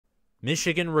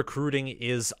Michigan recruiting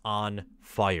is on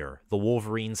fire. The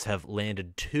Wolverines have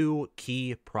landed two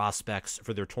key prospects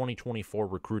for their 2024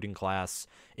 recruiting class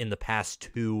in the past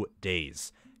 2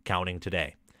 days, counting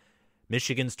today.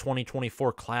 Michigan's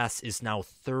 2024 class is now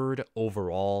third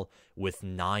overall with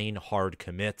 9 hard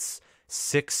commits,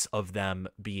 6 of them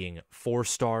being 4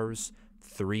 stars,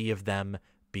 3 of them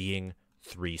being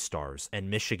 3 stars.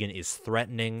 And Michigan is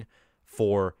threatening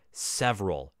for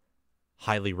several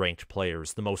highly ranked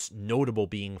players, the most notable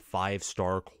being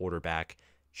 5-star quarterback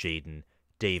Jaydin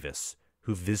Davis,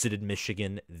 who visited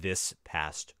Michigan this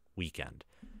past weekend.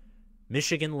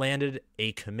 Michigan landed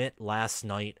a commit last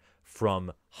night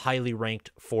from highly ranked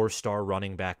 4-star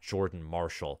running back Jordan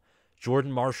Marshall.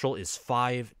 Jordan Marshall is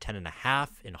 5'10.5"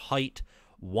 in height,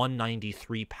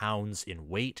 193 pounds in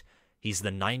weight. He's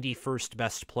the 91st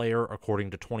best player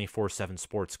according to 24/7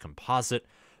 Sports Composite,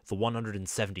 the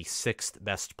 176th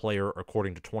best player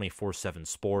according to 24/7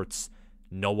 Sports,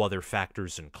 no other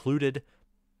factors included.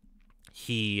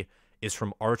 He is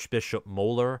from Archbishop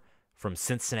Moeller from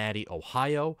Cincinnati,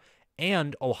 Ohio,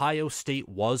 and Ohio State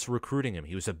was recruiting him.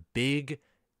 He was a big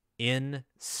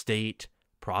in-state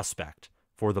prospect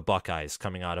for the Buckeyes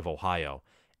coming out of Ohio.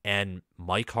 And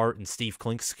Mike Hart and Steve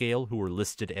Clinkscale, who were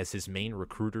listed as his main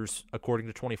recruiters according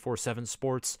to 24/7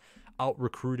 Sports,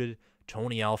 out-recruited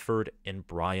Tony Alford and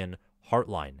Brian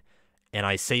Hartline. And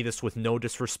I say this with no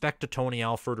disrespect to Tony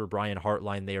Alford or Brian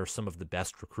Hartline. They are some of the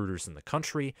best recruiters in the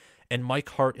country. And Mike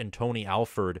Hart and Tony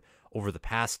Alford, over the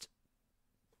past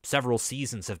several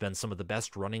seasons, have been some of the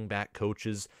best running back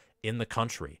coaches in the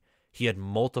country. He had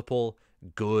multiple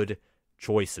good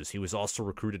choices. He was also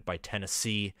recruited by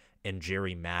Tennessee and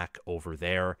Jerry Mack over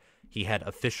there. He had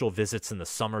official visits in the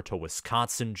summer to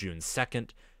Wisconsin, June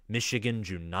 2nd, Michigan,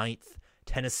 June 9th,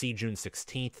 Tennessee, June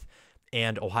 16th,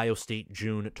 and Ohio State,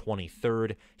 June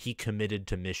 23rd. He committed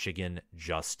to Michigan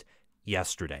just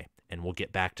yesterday, and we'll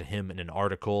get back to him in an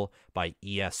article by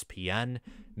ESPN.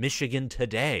 Michigan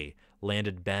today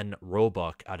landed Ben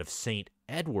Roebuck out of St.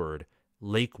 Edward,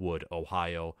 Lakewood,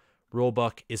 Ohio.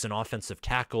 Roebuck is an offensive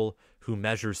tackle who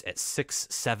measures at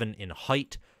 6'7" in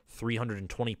height,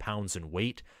 320 pounds in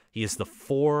weight. He is the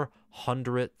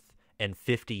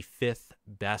 455th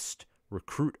best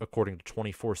recruit according to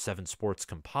 24/7 Sports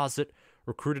Composite,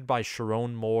 recruited by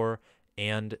Sharon Moore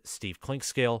and Steve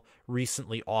Clinkscale,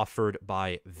 recently offered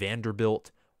by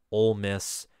Vanderbilt, Ole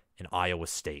Miss, and Iowa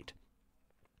State.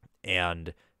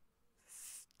 And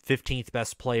 15th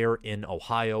best player in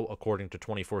Ohio according to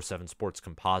 24/7 Sports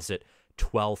Composite,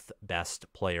 12th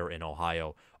best player in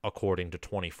Ohio according to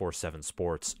 24/7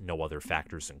 Sports, no other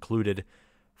factors included.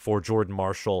 For Jordan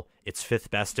Marshall, it's 5th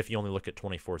best if you only look at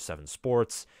 24/7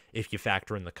 Sports. If you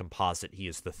factor in the composite, he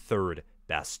is the 3rd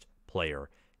best player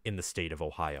in the state of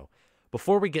Ohio.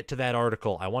 Before we get to that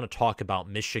article, I want to talk about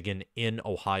Michigan in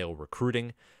Ohio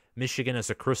recruiting. Michigan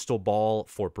has a crystal ball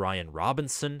for Brian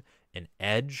Robinson, an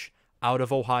edge out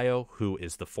of Ohio, who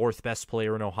is the 4th best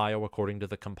player in Ohio according to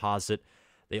the composite.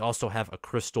 They also have a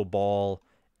crystal ball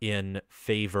in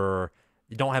favor.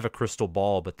 They don't have a crystal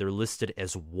ball, but they're listed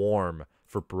as warm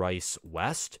for Bryce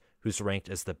West, who's ranked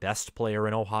as the best player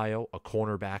in Ohio, a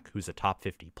cornerback who's a top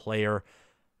 50 player.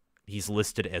 He's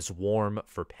listed as warm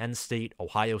for Penn State,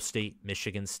 Ohio State,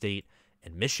 Michigan State,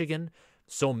 and Michigan.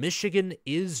 So Michigan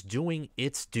is doing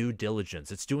its due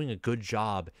diligence. It's doing a good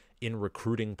job in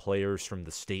recruiting players from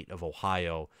the state of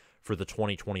Ohio for the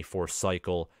 2024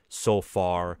 cycle so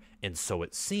far, and so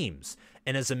it seems.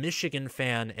 And as a Michigan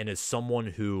fan and as someone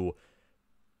who,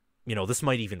 this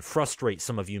might even frustrate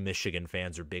some of you Michigan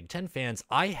fans or Big Ten fans,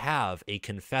 I have a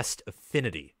confessed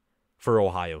affinity for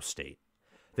Ohio State.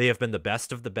 They have been the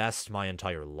best of the best my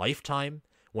entire lifetime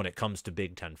when it comes to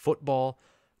Big Ten football.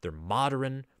 They're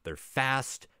modern, they're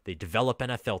fast, they develop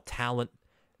NFL talent.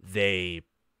 They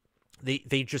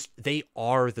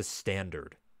are the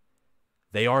standard.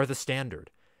 They are the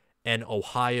standard. And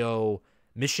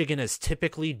Michigan has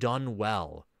typically done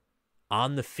well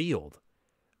on the field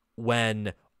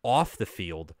when off the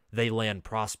field they land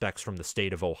prospects from the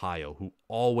state of Ohio, who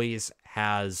always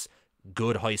has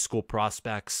good high school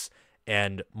prospects,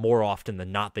 and more often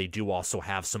than not, they do also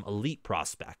have some elite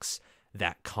prospects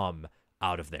that come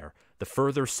out of there. The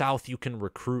further south you can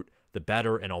recruit, the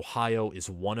better, and Ohio is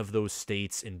one of those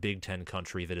states in Big Ten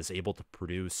country that is able to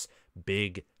produce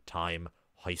big-time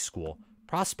high school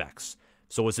prospects.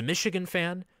 So as a Michigan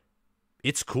fan,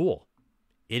 it's cool.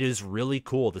 It is really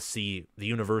cool to see the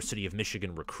University of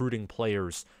Michigan recruiting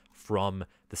players from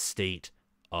the state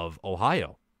of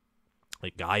Ohio.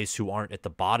 Like guys who aren't at the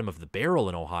bottom of the barrel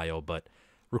in Ohio, but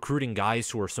recruiting guys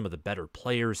who are some of the better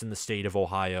players in the state of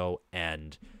Ohio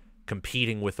and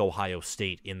competing with Ohio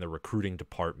State in the recruiting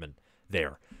department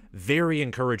there. Very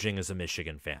encouraging as a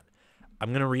Michigan fan. I'm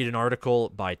going to read an article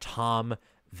by Tom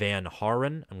Van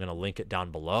Haren. I'm going to link it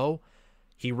down below.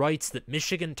 He writes that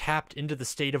Michigan tapped into the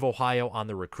state of Ohio on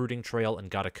the recruiting trail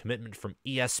and got a commitment from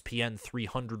ESPN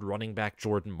 300 Runningback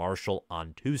Jordan Marshall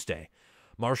on Tuesday.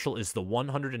 Marshall is the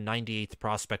 198th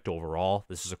prospect overall.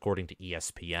 This is according to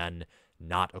ESPN,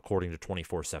 not according to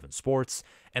 24/7 Sports,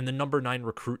 and the number 9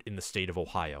 recruit in the state of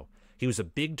Ohio. He was a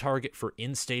big target for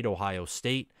in-state Ohio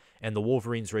State, and the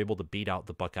Wolverines were able to beat out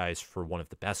the Buckeyes for one of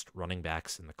the best running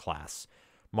backs in the class.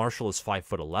 Marshall is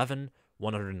 5'11",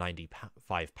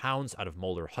 195 pounds, out of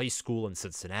Moeller High School in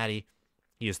Cincinnati.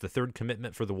 He is the third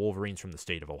commitment for the Wolverines from the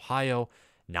state of Ohio,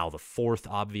 now the fourth,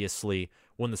 obviously.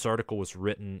 When this article was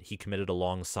written, he committed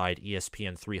alongside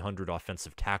ESPN 300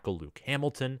 offensive tackle Luke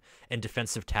Hamilton and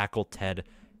defensive tackle Ted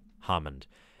Hammond.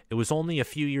 It was only a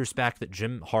few years back that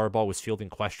Jim Harbaugh was fielding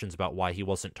questions about why he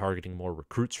wasn't targeting more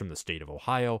recruits from the state of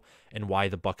Ohio and why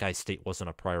the Buckeye State wasn't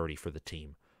a priority for the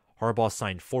team. Harbaugh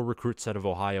signed 4 recruits out of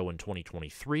Ohio in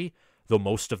 2023, though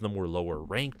most of them were lower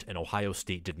ranked, and Ohio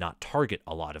State did not target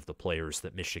a lot of the players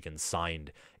that Michigan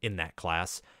signed in that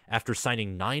class, after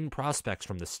signing 9 prospects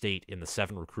from the state in the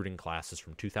 7 recruiting classes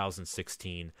from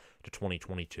 2016 to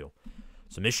 2022.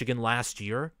 So Michigan last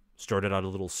year started out a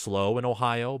little slow in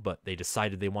Ohio, but they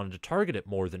decided they wanted to target it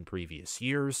more than previous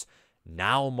years.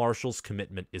 Now Marshall's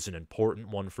commitment is an important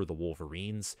one for the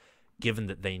Wolverines, given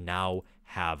that they now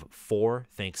have 4,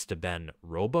 thanks to Ben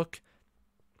Roebuck,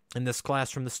 in this class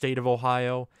from the state of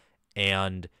Ohio,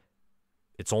 and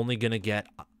it's only going to get,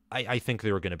 I think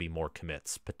there are going to be more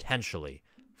commits, potentially,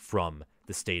 from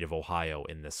the state of Ohio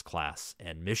in this class.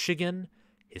 And Michigan,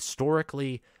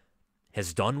 historically,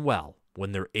 has done well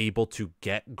when they're able to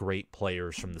get great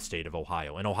players from the state of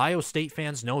Ohio. And Ohio State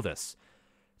fans know this.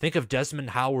 Think of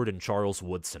Desmond Howard and Charles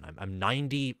Woodson. I'm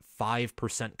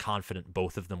 95% confident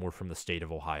both of them were from the state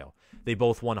of Ohio. They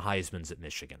both won Heismans at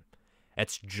Michigan.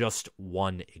 That's just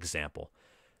one example.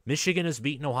 Michigan has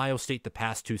beaten Ohio State the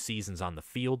past 2 seasons on the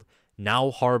field. Now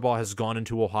Harbaugh has gone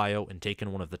into Ohio and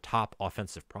taken one of the top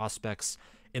offensive prospects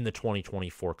in the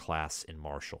 2024 class in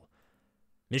Marshall.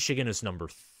 Michigan is number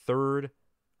 3rd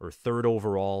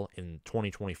overall in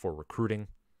 2024 recruiting.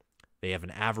 They have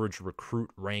an average recruit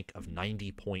rank of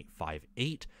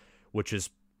 90.58, which is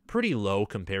pretty low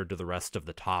compared to the rest of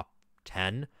the top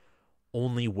 10.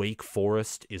 Only Wake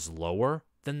Forest is lower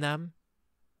than them.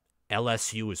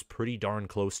 LSU is pretty darn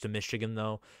close to Michigan,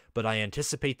 though, but I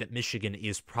anticipate that Michigan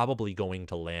is probably going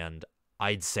to land,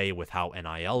 I'd say, with how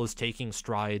NIL is taking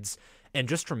strides, and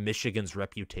just from Michigan's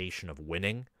reputation of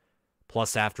winning,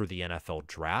 plus after the NFL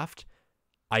draft,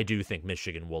 I do think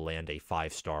Michigan will land a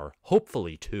 5-star,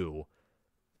 hopefully 2,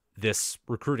 this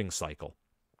recruiting cycle.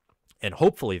 And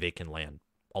hopefully they can land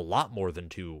a lot more than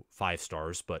 2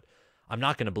 5-stars, but I'm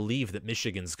not going to believe that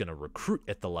Michigan's going to recruit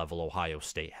at the level Ohio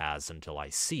State has until I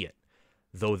see it,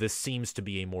 though this seems to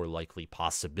be a more likely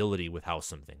possibility with how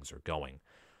some things are going.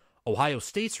 Ohio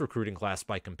State's recruiting class,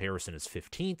 by comparison, is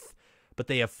 15th, but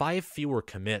they have 5 fewer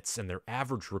commits, and their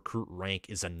average recruit rank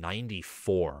is a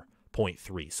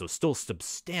 94.3, so still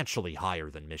substantially higher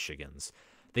than Michigan's.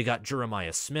 They got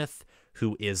Jeremiah Smith,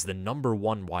 who is the number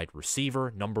 1 wide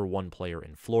receiver, number 1 player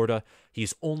in Florida.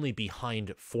 He's only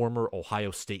behind former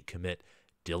Ohio State commit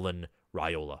Dylan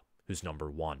Raiola, who's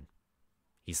number 1.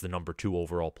 He's the number 2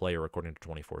 overall player, according to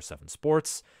 24/7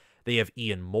 Sports. They have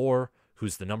Ian Moore,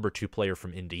 who's the number 2 player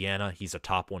from Indiana. He's a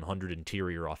top 100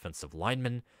 interior offensive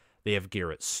lineman. They have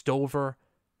Garrett Stover,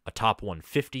 a top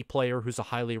 150 player who's a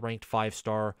highly ranked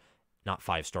 5-star, not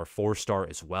 5-star, 4-star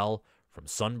as well, from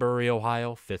Sunbury,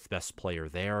 Ohio, 5th best player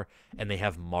there. And they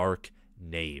have Mark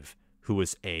Nave, who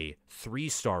is a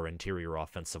 3-star interior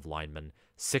offensive lineman,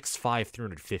 6'5",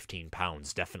 315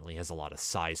 pounds, definitely has a lot of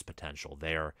size potential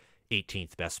there,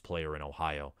 18th best player in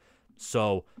Ohio.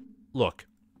 So, look,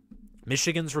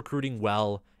 Michigan's recruiting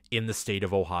well in the state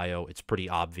of Ohio. It's pretty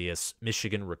obvious.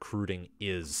 Michigan recruiting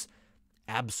is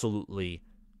absolutely,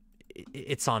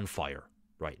 it's on fire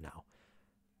right now.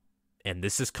 And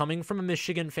this is coming from a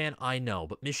Michigan fan, I know,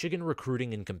 but Michigan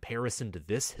recruiting in comparison to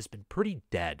this has been pretty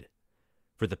dead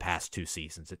for the past 2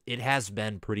 seasons. It has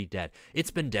been pretty dead. It's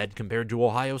been dead compared to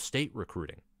Ohio State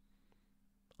recruiting.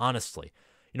 Honestly,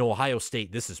 Ohio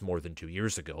State, this is more than 2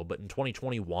 years ago, but in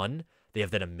 2021, they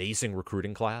have that amazing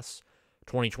recruiting class.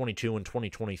 2022 and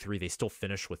 2023, they still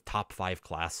finished with top 5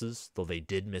 classes, though they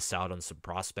did miss out on some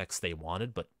prospects they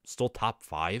wanted, but still top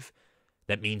 5.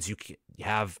 That means you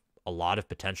have a lot of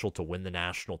potential to win the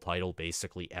national title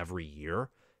basically every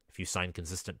year if you sign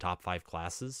consistent top 5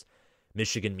 classes.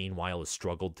 Michigan, meanwhile, has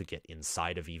struggled to get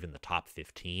inside of even the top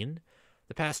 15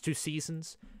 the past 2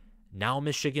 seasons. Now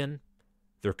Michigan,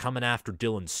 They're coming after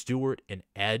Dylan Stewart, an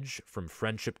edge from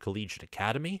Friendship Collegiate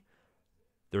Academy.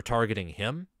 They're targeting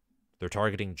him. They're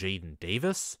targeting Jaydin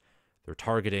Davis. They're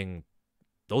targeting,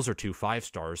 those are 2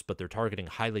 5-stars, but they're targeting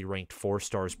highly ranked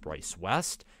 4-stars Bryce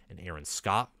West and Aaron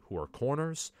Scott, who are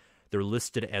corners. They're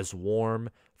listed as warm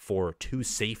for 2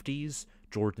 safeties,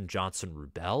 Jordan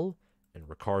Johnson-Rubel and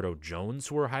Ricardo Jones,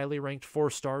 who are highly ranked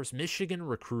 4-stars. Michigan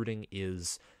recruiting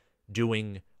is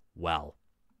doing well,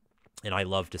 and I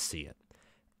love to see it.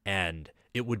 And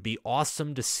it would be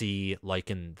awesome to see,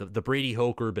 like in the Brady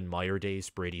Hoke, Urban Meyer days.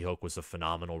 Brady Hoke was a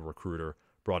phenomenal recruiter,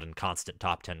 brought in constant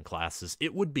top 10 classes.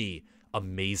 It would be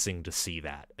amazing to see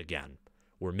that again,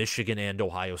 where Michigan and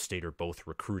Ohio State are both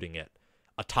recruiting at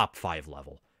a top 5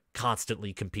 level,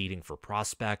 constantly competing for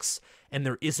prospects, and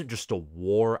there isn't just a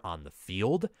war on the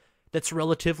field that's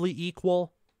relatively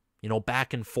equal,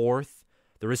 back and forth.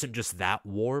 There isn't just that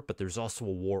war, but there's also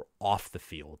a war off the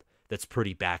field that's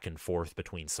pretty back and forth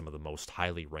between some of the most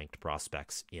highly ranked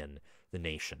prospects in the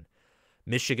nation.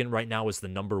 Michigan right now is the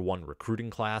 #1 recruiting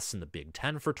class in the Big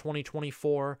Ten for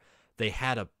 2024. They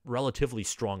had a relatively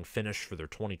strong finish for their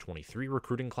 2023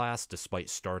 recruiting class, despite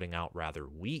starting out rather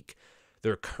weak.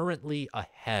 They're currently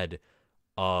ahead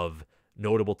of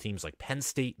notable teams like Penn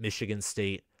State, Michigan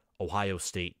State, Ohio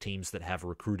State, teams that have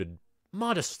recruited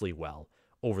modestly well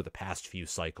over the past few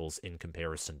cycles in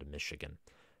comparison to Michigan.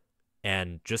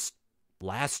 And just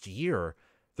last year,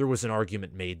 there was an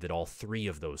argument made that all 3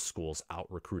 of those schools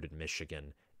out-recruited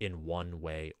Michigan in one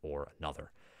way or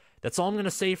another. That's all I'm going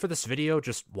to say for this video.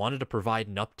 Just wanted to provide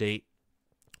an update.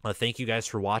 Thank you guys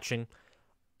for watching.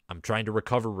 I'm trying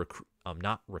to I'm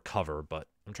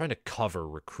trying to cover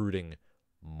recruiting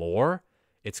more.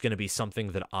 It's going to be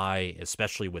something that I,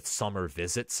 especially with summer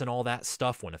visits and all that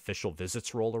stuff, when official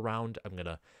visits roll around, I'm going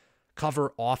to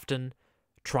cover often,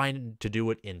 trying to do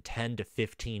it in 10 to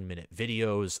 15 minute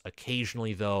videos.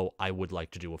 Occasionally, though, I would like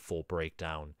to do a full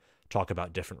breakdown, talk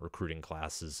about different recruiting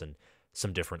classes and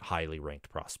some different highly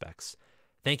ranked prospects.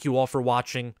 Thank you all for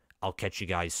watching. I'll catch you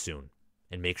guys soon.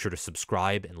 And make sure to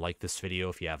subscribe and like this video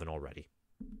if you haven't already.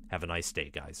 Have a nice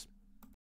day, guys.